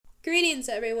Greetings,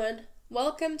 everyone.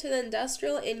 Welcome to the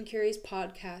Industrial Inquiries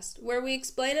podcast, where we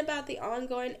explain about the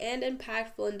ongoing and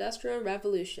impactful Industrial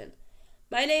Revolution.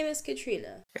 My name is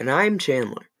Katrina. And I'm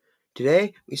Chandler.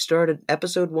 Today, we started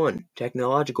Episode 1,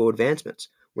 Technological Advancements,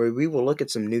 where we will look at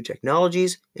some new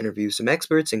technologies, interview some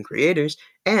experts and creators,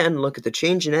 and look at the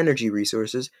change in energy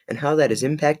resources and how that has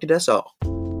impacted us all.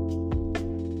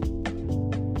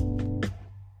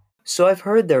 So I've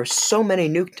heard there are so many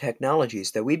new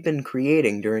technologies that we've been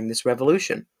creating during this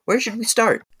revolution. Where should we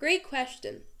start? Great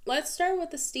question. Let's start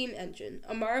with the steam engine,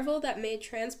 a marvel that made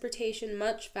transportation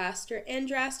much faster and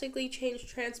drastically changed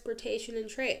transportation and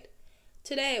trade.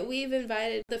 Today, we've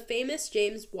invited the famous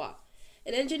James Watt,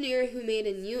 an engineer who made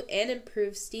a new and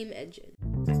improved steam engine.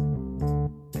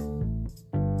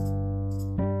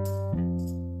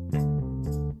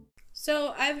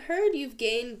 So, I've heard you've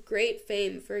gained great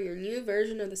fame for your new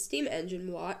version of the steam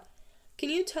engine, Watt. Can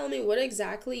you tell me what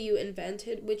exactly you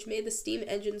invented which made the steam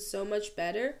engine so much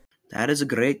better? That is a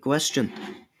great question.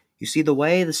 You see, the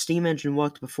way the steam engine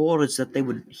worked before is that they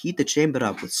would heat the chamber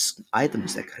up with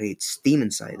items that create steam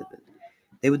inside of it.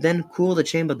 They would then cool the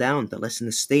chamber down to lessen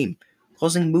the steam,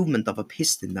 causing movement of a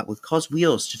piston that would cause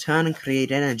wheels to turn and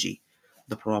create energy.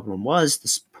 The problem was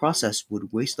this process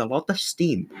would waste a lot of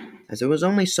steam, as there was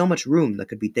only so much room that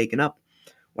could be taken up.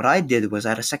 What I did was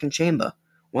add a second chamber.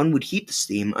 One would heat the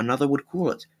steam, another would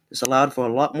cool it. This allowed for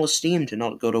a lot more steam to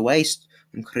not go to waste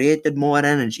and created more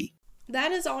energy.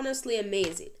 That is honestly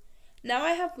amazing. Now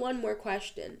I have one more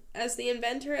question. As the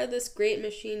inventor of this great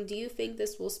machine, do you think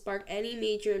this will spark any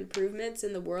major improvements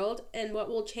in the world, and what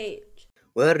will change?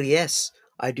 Well, yes,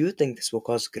 I do think this will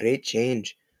cause great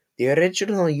change. The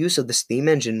original use of the steam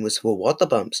engine was for water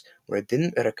pumps, where it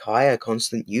didn't require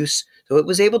constant use, so it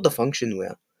was able to function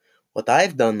well. What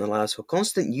I've done allows for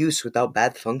constant use without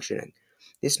bad functioning.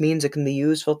 This means it can be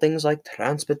used for things like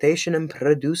transportation and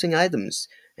producing items,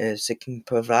 as it can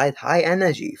provide high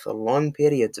energy for long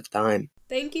periods of time.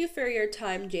 Thank you for your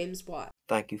time, James Watt.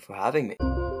 Thank you for having me.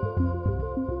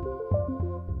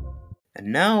 And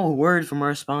now a word from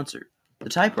our sponsor, the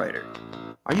typewriter.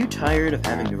 Are you tired of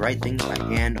having to write things by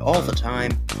hand all the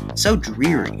time? It's so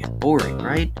dreary and boring,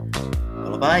 right?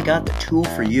 Well, have I got the tool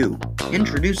for you.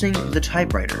 Introducing the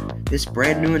typewriter, this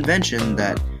brand new invention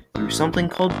that, through something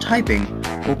called typing,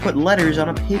 will put letters on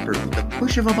a paper with the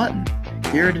push of a button.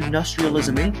 Here at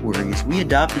Industrialism Inquiries, we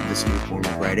adopted this new form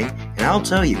of writing, and I'll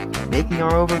tell you, making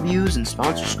our overviews and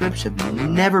sponsorships have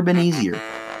never been easier.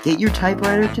 Get your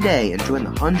typewriter today and join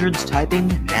the hundreds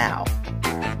typing now.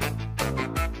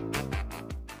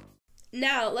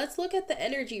 Now, let's look at the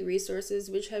energy resources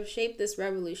which have shaped this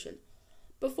revolution.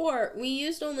 Before, we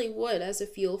used only wood as a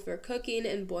fuel for cooking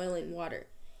and boiling water.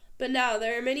 But now,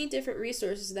 there are many different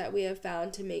resources that we have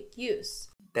found to make use.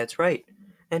 That's right.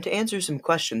 And to answer some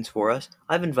questions for us,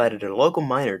 I've invited a local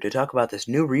miner to talk about this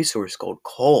new resource called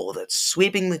coal that's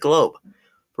sweeping the globe.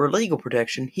 For legal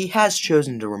protection, he has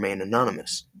chosen to remain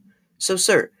anonymous. So,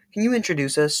 sir, can you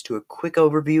introduce us to a quick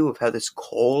overview of how this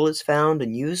coal is found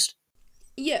and used?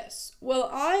 Yes. Well,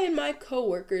 I and my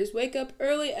co-workers wake up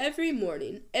early every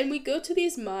morning, and we go to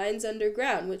these mines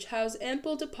underground which house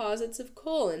ample deposits of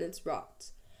coal in its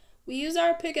rocks. We use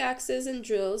our pickaxes and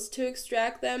drills to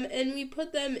extract them, and we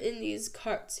put them in these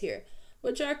carts here,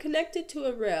 which are connected to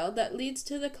a rail that leads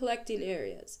to the collecting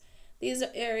areas. These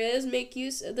areas make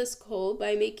use of this coal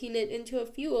by making it into a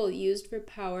fuel used for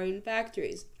powering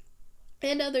factories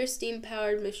and other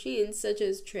steam-powered machines such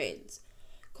as trains.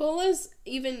 Coal is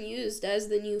even used as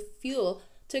the new fuel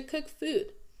to cook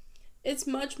food. It's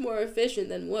much more efficient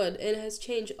than wood and has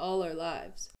changed all our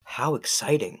lives. How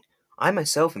exciting! I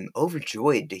myself am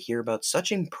overjoyed to hear about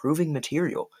such improving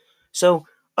material. So,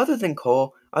 other than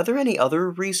coal, are there any other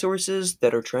resources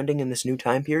that are trending in this new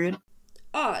time period?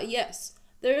 Yes.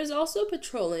 There is also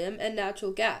petroleum and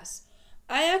natural gas.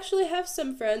 I actually have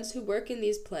some friends who work in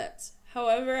these plants.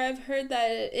 However, I've heard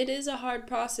that it is a hard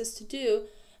process to do,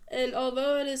 and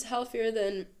although it is healthier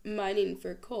than mining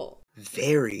for coal.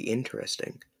 Very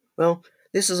interesting. Well,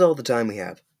 this is all the time we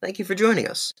have. Thank you for joining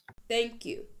us. Thank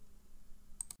you.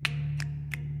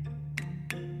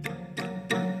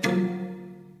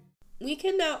 We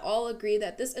can now all agree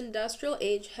that this industrial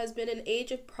age has been an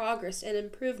age of progress and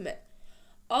improvement.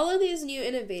 All of these new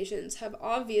innovations have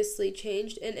obviously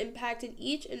changed and impacted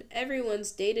each and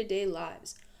everyone's day-to-day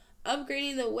lives,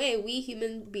 upgrading the way we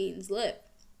human beings live.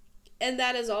 And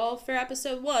that is all for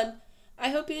episode 1. I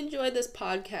hope you enjoyed this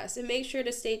podcast, and make sure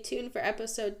to stay tuned for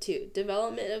episode 2,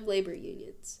 Development of Labor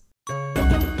Unions.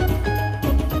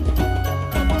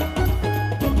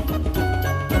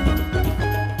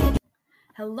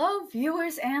 Hello,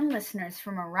 viewers and listeners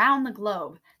from around the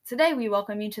globe. Today, we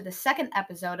welcome you to the second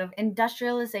episode of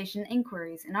Industrialization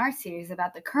Inquiries in our series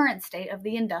about the current state of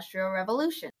the Industrial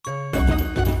Revolution.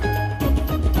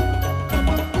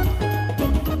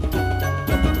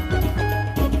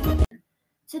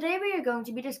 Today we are going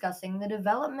to be discussing the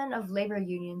development of labor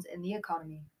unions in the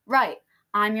economy. Right.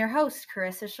 I'm your host,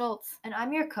 Carissa Schultz. And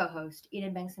I'm your co-host,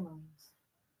 Eden Banks-Williams.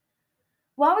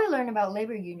 While we learn about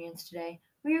labor unions today,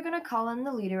 we are going to call in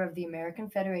the leader of the American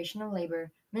Federation of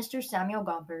Labor, Mr. Samuel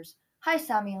Gompers. Hi,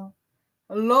 Samuel.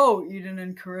 Hello, Eden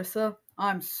and Carissa.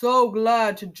 I'm so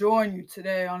glad to join you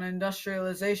today on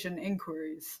Industrialization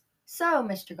Inquiries. So,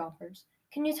 Mr. Gompers,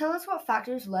 can you tell us what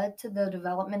factors led to the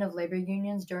development of labor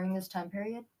unions during this time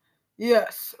period?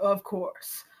 Yes, of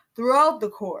course. Throughout the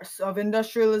course of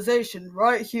industrialization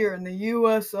right here in the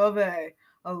US of A,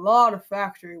 a lot of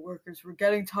factory workers were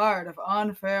getting tired of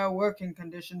unfair working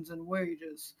conditions and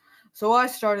wages. So I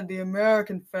started the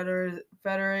American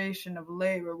Federation of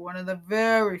Labor, one of the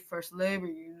very first labor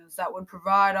unions that would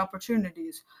provide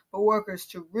opportunities for workers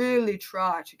to really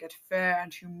try to get fair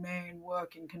and humane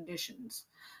working conditions.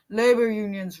 Labor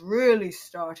unions really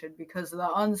started because of the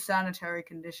unsanitary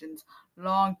conditions,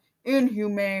 long,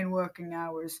 inhumane working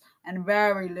hours, and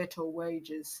very little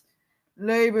wages.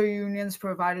 Labor unions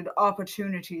provided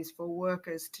opportunities for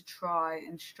workers to try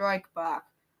and strike back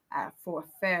for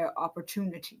fair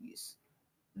opportunities.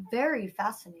 Very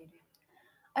fascinating.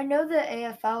 I know the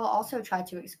AFL also tried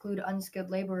to exclude unskilled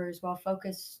laborers while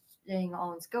focusing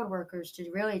on skilled workers to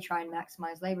really try and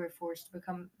maximize labor force to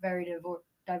become very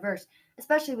diverse,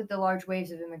 especially with the large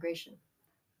waves of immigration.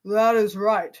 That is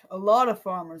right. A lot of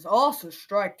farmers also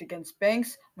striked against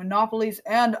banks, monopolies,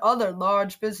 and other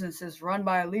large businesses run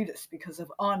by elitists because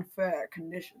of unfair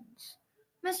conditions.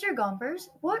 Mr. Gompers,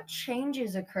 what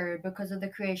changes occurred because of the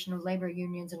creation of labor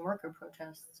unions and worker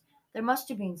protests? There must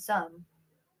have been some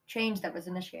change that was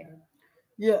initiated.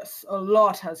 Yes, a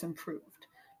lot has improved.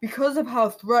 Because of how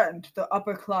threatened the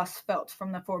upper class felt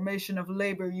from the formation of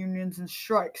labor unions and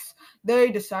strikes,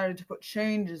 they decided to put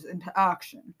changes into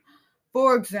action.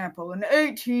 For example, in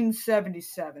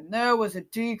 1877, there was a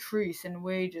decrease in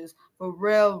wages for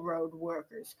railroad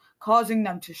workers, causing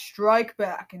them to strike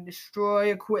back and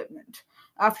destroy equipment.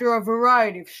 After a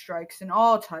variety of strikes in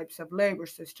all types of labor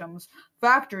systems,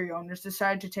 factory owners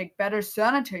decided to take better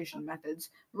sanitation methods,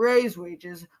 raise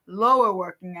wages, lower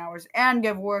working hours, and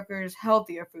give workers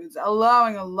healthier foods,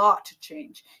 allowing a lot to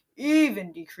change,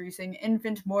 even decreasing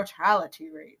infant mortality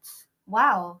rates.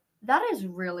 Wow, that is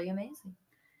really amazing.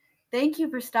 Thank you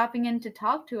for stopping in to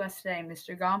talk to us today,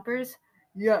 Mr. Gompers.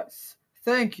 Yes,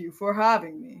 thank you for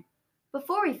having me.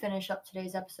 Before we finish up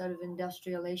today's episode of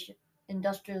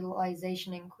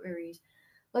Industrialization Inquiries,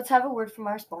 let's have a word from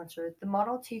our sponsor, the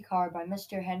Model T car by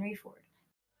Mr. Henry Ford.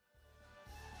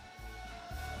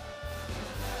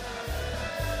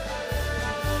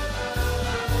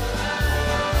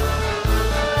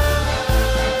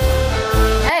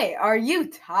 Hey, are you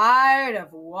tired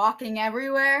of walking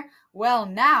everywhere? Well,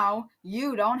 now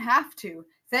you don't have to.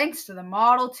 Thanks to the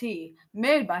Model T,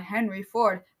 made by Henry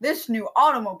Ford, this new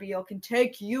automobile can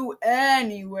take you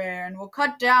anywhere and will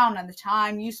cut down on the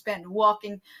time you spend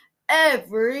walking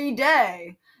every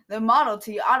day. The Model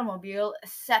T automobile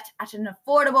is set at an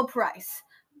affordable price.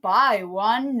 Buy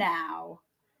one now.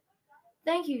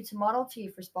 Thank you to Model T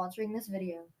for sponsoring this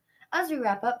video. As we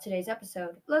wrap up today's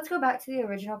episode, let's go back to the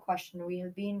original question we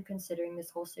have been considering this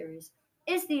whole series.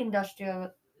 Is the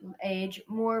industrial age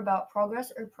more about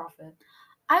progress or profit?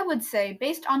 I would say,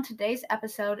 based on today's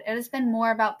episode, it has been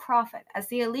more about profit, as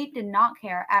the elite did not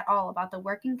care at all about the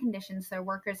working conditions their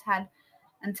workers had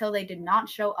until they did not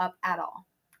show up at all.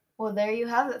 Well, there you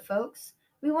have it, folks.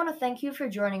 We want to thank you for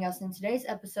joining us in today's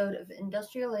episode of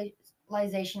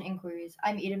Industrialization Inquiries.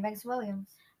 I'm Eden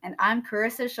Banks-Williams. And I'm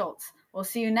Carissa Schultz. We'll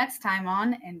see you next time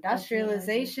on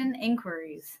Industrialization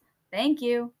Inquiries. Thank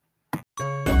you.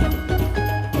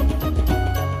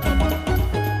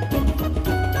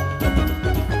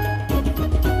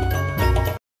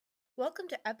 Welcome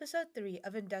to episode 3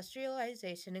 of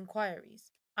Industrialization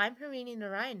Inquiries. I'm Harini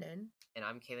Narayanan. And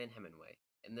I'm Kaylin Hemingway.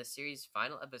 In this series'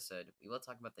 final episode, we will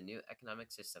talk about the new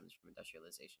economic systems from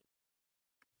industrialization.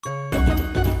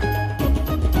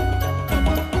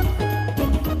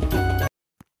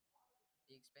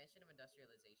 The expansion of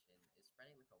industrialization is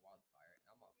spreading like a wildfire, and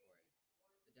I'm all for it.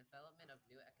 The development of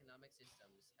new economic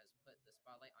systems has put the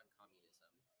spotlight on communism.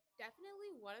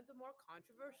 Definitely one of the more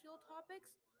controversial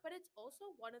topics, but it's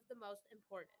also one of the most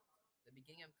important. The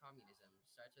beginning of communism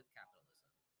starts with capitalism.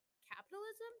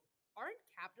 Capitalism? Aren't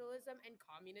capitalism and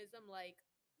communism like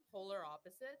polar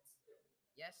opposites?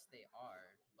 Yes, they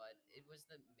are, but it was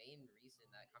the main reason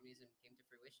that communism came to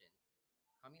fruition.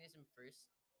 Communism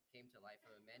first came to life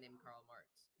from a man named Karl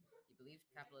Marx. He believed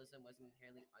capitalism was an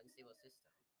inherently unstable system.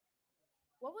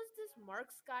 What was this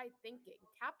Marx guy thinking?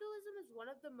 Capitalism is one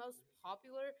of the most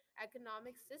popular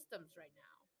economic systems right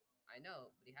now. I know,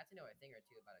 but he had to know a thing or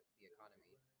two about the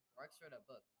economy. Marx wrote a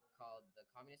book called The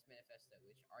Communist Manifesto,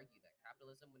 which argued that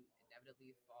capitalism would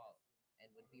inevitably fall and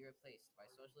would be replaced by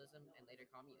socialism and later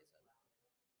communism.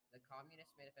 The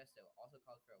Communist Manifesto also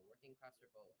called for a working class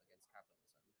revolt against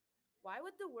capitalism. Why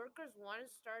would the workers want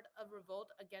to start a revolt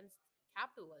against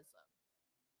capitalism?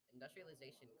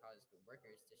 Industrialization caused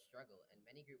workers to struggle and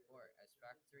many grew poor as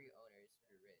factory owners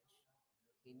grew rich.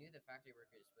 He knew the factory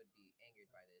workers would be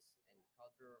angered by this and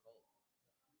called for a revolt.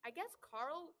 I guess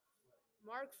Karl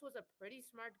Marx was a pretty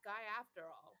smart guy after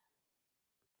all.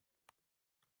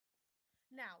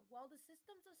 Now, while the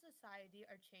systems of society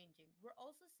are changing, we're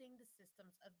also seeing the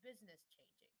systems of business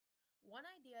changing. One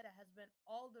idea that has been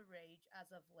all the rage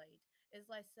as of late is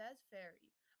laissez faire,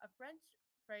 a French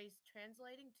phrase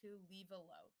translating to leave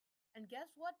alone. And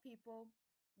guess what, people?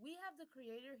 We have the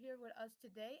creator here with us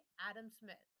today, Adam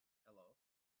Smith. Hello.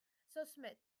 So,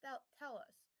 Smith, tell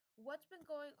us, what's been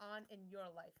going on in your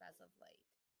life as of late?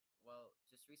 Well,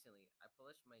 just recently, I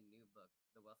published my new book,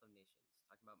 The Wealth of Nations,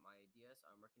 talking about my ideas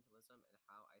on mercantilism and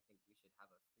how I think we should have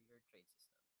a freer trade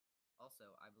system. Also,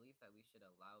 I believe that we should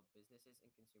allow businesses and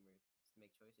consumers to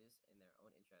make choices in their own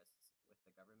interests, with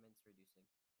the governments reducing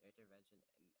their intervention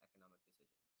in economic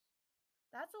decisions.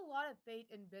 That's a lot of bait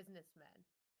in businessmen,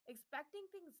 expecting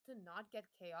things to not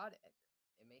get chaotic.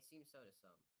 It may seem so to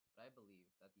some, but I believe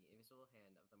that the invisible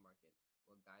hand of the market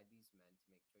will guide these men to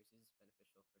make choices beneficial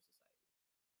for society.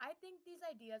 I think these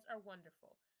ideas are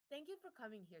wonderful. Thank you for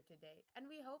coming here today, and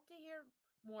we hope to hear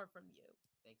more from you.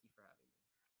 Thank you for having me.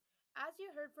 As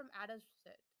you heard from Adam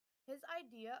Smith, his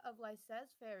idea of laissez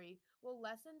faire will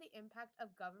lessen the impact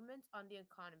of governments on the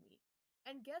economy.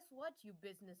 And guess what, you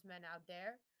businessmen out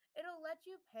there? It'll let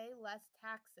you pay less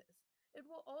taxes. It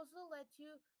will also let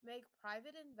you make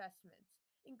private investments,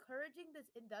 encouraging this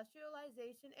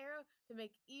industrialization era to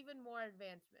make even more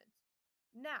advancements.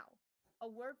 Now, a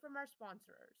word from our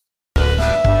sponsors.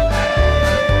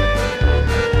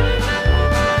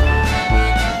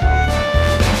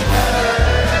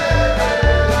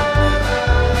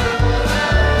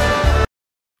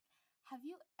 Have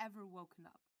you ever woken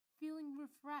up feeling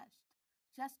refreshed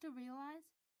just to realize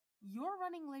you're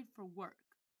running late for work?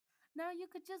 Now you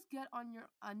could just get on your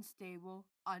unstable,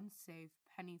 unsafe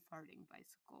penny farthing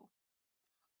bicycle.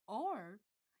 Or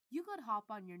you could hop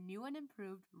on your new and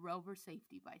improved Rover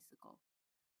Safety bicycle.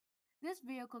 This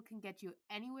vehicle can get you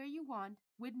anywhere you want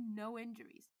with no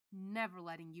injuries, never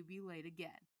letting you be late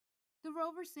again. The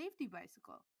Rover Safety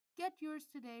bicycle. Get yours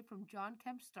today from John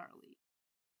Kemp Starley.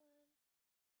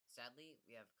 Sadly,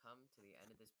 we have come to the end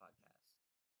of this podcast.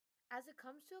 As it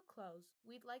comes to a close,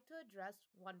 we'd like to address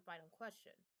one final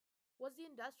question. Was the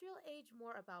industrial age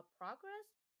more about progress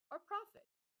or profit?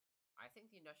 I think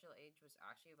the industrial age was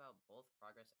actually about both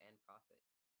progress and profit.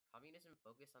 Communism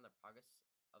focused on the progress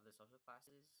of the social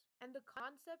classes. And the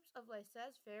concepts of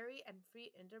laissez faire and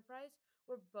free enterprise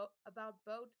were about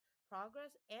both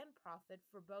progress and profit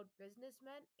for both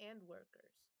businessmen and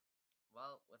workers.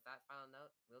 Well, with that final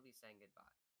note, we'll be saying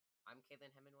goodbye. I'm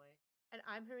Caitlin Hemingway. And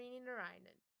I'm Harini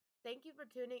Narayanan. Thank you for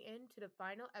tuning in to the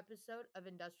final episode of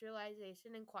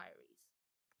Industrialization Inquiries.